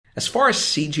As far as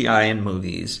CGI in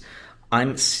movies,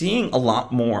 I'm seeing a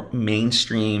lot more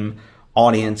mainstream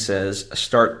audiences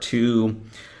start to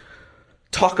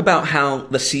talk about how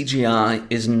the CGI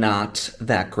is not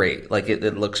that great. Like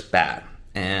it looks bad.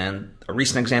 And a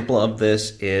recent example of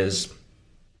this is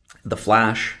The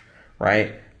Flash,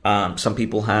 right? Some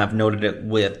people have noted it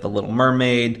with The Little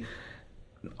Mermaid.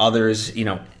 Others,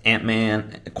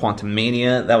 Ant-Man,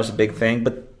 Quantumania, that was a big thing.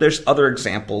 But there's other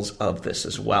examples of this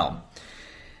as well.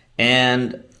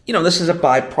 And, this is a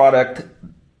byproduct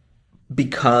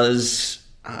because,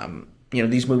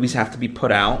 these movies have to be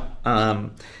put out.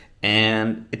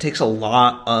 And it takes a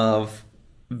lot of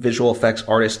visual effects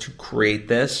artists to create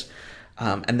this.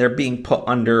 And they're being put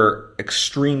under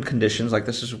extreme conditions. Like,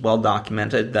 this is well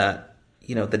documented that,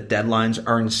 the deadlines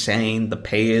are insane. The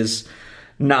pay is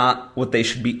not what they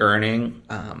should be earning.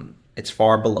 It's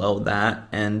far below that.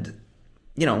 And,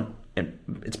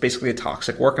 it's basically a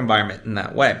toxic work environment in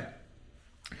that way.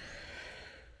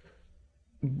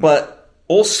 But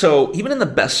also, even in the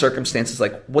best circumstances,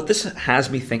 like what this has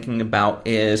me thinking about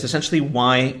is essentially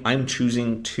why I'm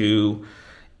choosing to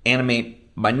animate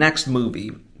my next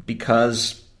movie.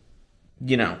 Because,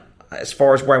 as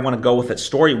far as where I want to go with it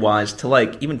story-wise, to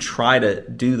like even try to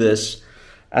do this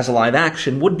as a live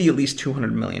action would be at least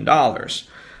 $200 million.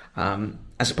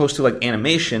 As opposed to like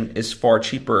animation is far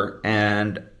cheaper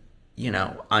and,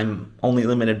 I'm only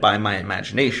limited by my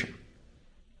imagination.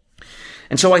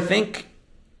 And so I think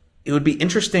it would be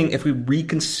interesting if we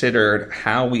reconsidered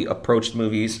how we approached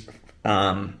movies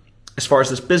as far as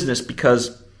this business,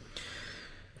 because,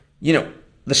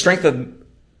 the strength of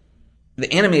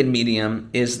the animated medium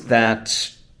is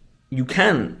that you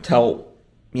can tell,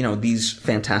 these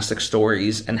fantastic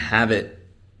stories and have it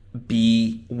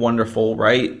be wonderful,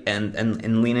 right?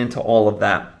 And lean into all of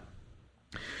that.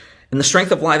 And the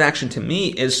strength of live action to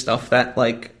me is stuff that,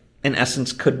 like, in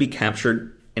essence, could be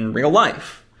captured in real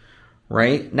life,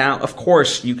 right? Now, of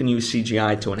course, you can use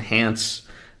CGI to enhance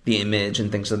the image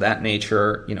and things of that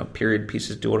nature. Period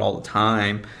pieces do it all the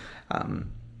time.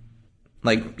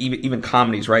 Like even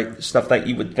comedies, right? Stuff that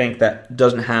you would think that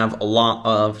doesn't have a lot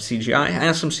of CGI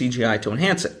has some CGI to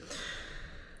enhance it.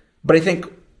 But I think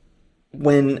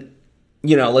when,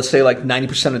 let's say like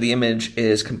 90% of the image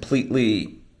is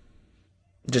completely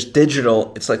just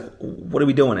digital, it's like, what are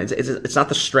we doing? It's not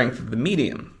the strength of the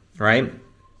medium, right?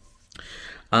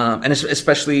 And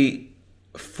especially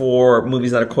for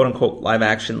movies that are quote unquote live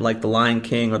action, like The Lion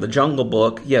King or The Jungle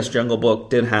Book. Yes, Jungle Book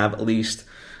did have at least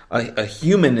a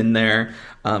human in there.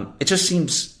 It just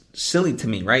seems silly to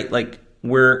me, right? Like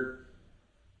we're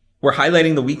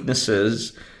highlighting the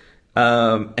weaknesses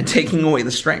and taking away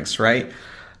the strengths, right?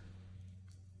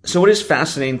 So it is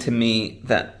fascinating to me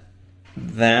that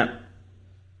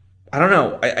I don't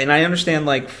know, I understand,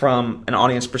 like, from an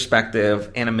audience perspective,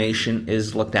 animation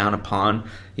is looked down upon.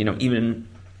 Even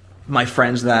my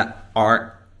friends that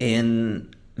are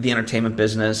in the entertainment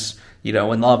business,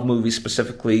 and love movies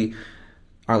specifically,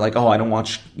 are like, oh, I don't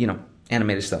watch,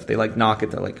 animated stuff. They like knock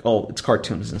it. They're like, oh, it's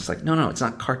cartoons. And it's like, no, it's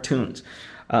not cartoons.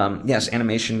 Yes,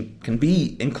 animation can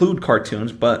include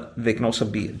cartoons, but they can also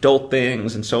be adult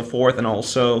things and so forth. And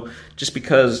also, just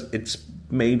because it's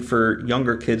made for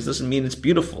younger kids doesn't mean it's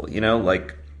beautiful. You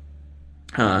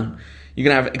can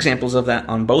have examples of that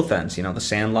on both ends. The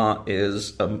Sandlot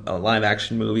is a live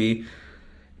action movie,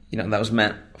 that was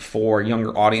meant for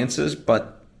younger audiences,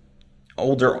 but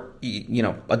older,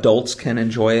 adults can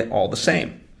enjoy it all the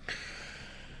same.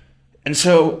 And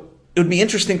so it would be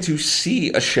interesting to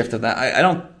see a shift of that. I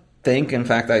don't think, in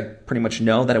fact, I pretty much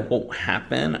know that it won't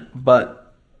happen,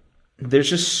 but there's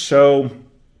just so,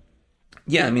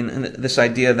 this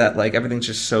idea that, like, everything's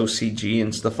just so CG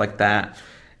and stuff like that,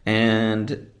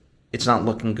 and it's not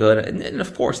looking good. And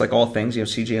of course, like all things,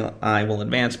 CGI will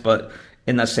advance, but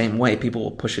in that same way, people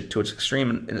will push it to its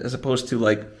extreme, as opposed to,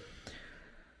 like,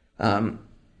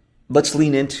 let's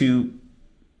lean into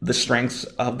the strengths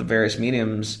of the various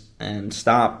mediums and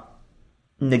stop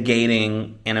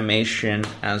negating animation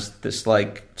as this,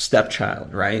 like,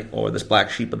 stepchild, right? Or this black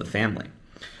sheep of the family.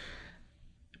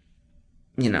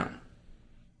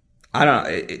 I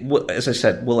don't, as I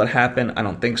said, will it happen? I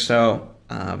don't think so.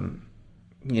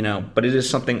 But it is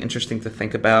something interesting to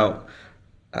think about.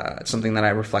 It's something that I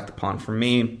reflect upon for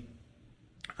me.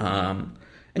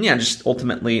 Just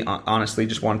ultimately, honestly,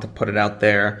 just wanted to put it out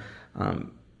there.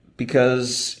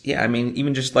 Because,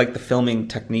 even just like the filming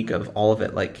technique of all of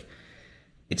it, like,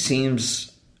 it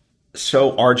seems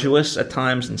so arduous at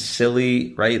times and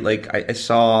silly, right? Like, I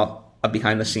saw a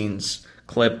behind the scenes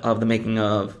clip of the making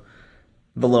of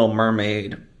The Little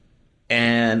Mermaid.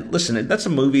 And listen, that's a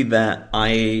movie that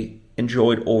I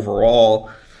enjoyed overall.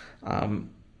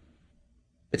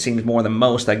 it seems more than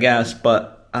most, I guess.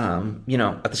 But you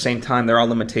know, at the same time, there are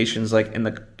limitations. Like in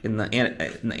the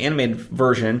animated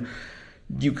version,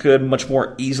 you could much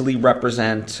more easily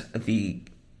represent the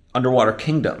underwater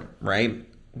kingdom, right?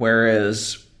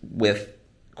 Whereas with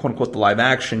quote unquote the live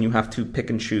action, you have to pick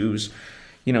and choose,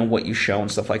 you know, what you show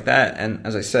and stuff like that. And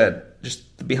as I said,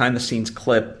 just the behind the scenes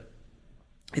clip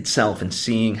itself and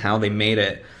seeing how they made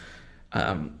it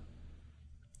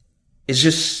is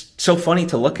just so funny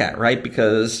to look at, right?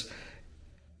 Because,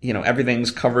 you know,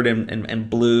 everything's covered in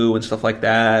blue and stuff like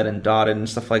that, and dotted and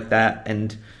stuff like that,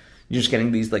 and you're just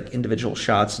getting these like individual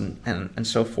shots and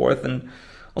so forth. And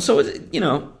also, you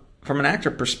know, from an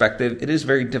actor perspective, it is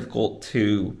very difficult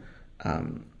to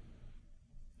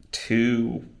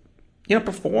you know,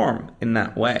 perform in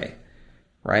that way,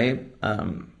 right?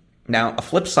 Now, a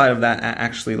flip side of that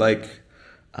actually, like,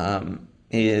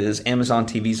 is Amazon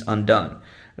TV's Undone.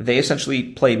 They essentially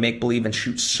play make-believe and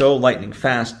shoot so lightning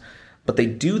fast, but they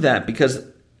do that because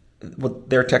what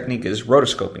their technique is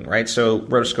rotoscoping, right? So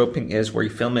rotoscoping is where you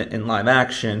film it in live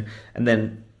action and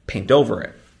then paint over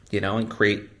it, you know, and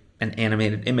create an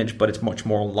animated image, but it's much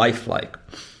more lifelike.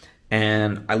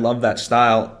 And I love that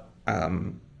style.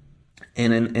 And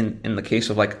in the case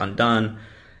of like Undone,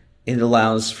 it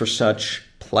allows for such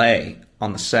play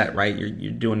on the set, right?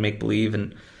 You're doing make believe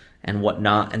and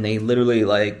whatnot, and they literally,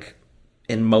 like,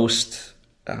 in most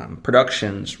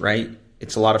productions, right,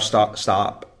 it's a lot of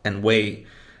stop and wait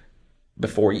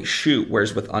before you shoot.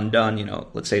 Whereas with Undone, you know,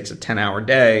 let's say it's a 10-hour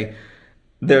day,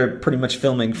 they're pretty much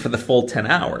filming for the full 10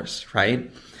 hours,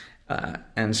 right?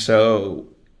 And so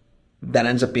that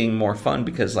ends up being more fun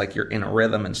because, like, you're in a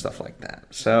rhythm and stuff like that.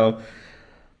 So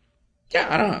yeah,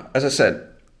 I don't know. As I said,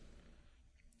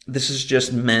 this is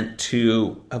just meant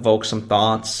to evoke some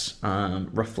thoughts,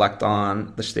 reflect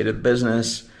on the state of the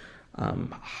business,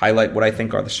 highlight what I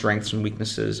think are the strengths and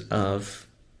weaknesses of,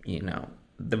 you know,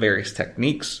 the various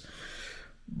techniques.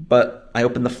 But I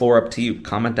open the floor up to you.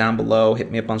 Comment down below.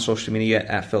 Hit me up on social media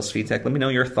at PhilSvitek. Let me know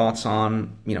your thoughts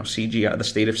on, you know, CGI, the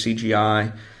state of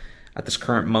CGI at this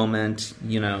current moment.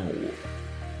 You know,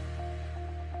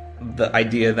 the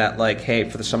idea that, like, hey,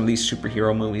 for some of these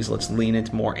superhero movies, let's lean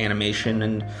into more animation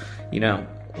and, you know,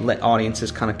 let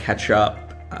audiences kind of catch up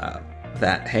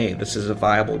that, hey, this is a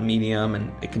viable medium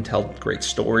and it can tell great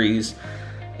stories.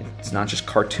 It's not just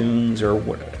cartoons or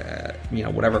what, you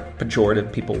know, whatever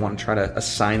pejorative people want to try to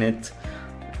assign it.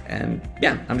 And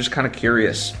yeah, I'm just kind of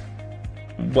curious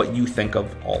what you think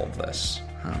of all of this.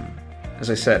 As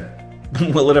I said,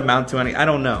 will it amount to any? I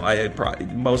don't know. I probably,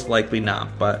 most likely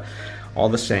not, but all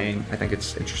the same, I think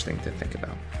it's interesting to think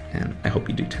about, and I hope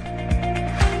you do too.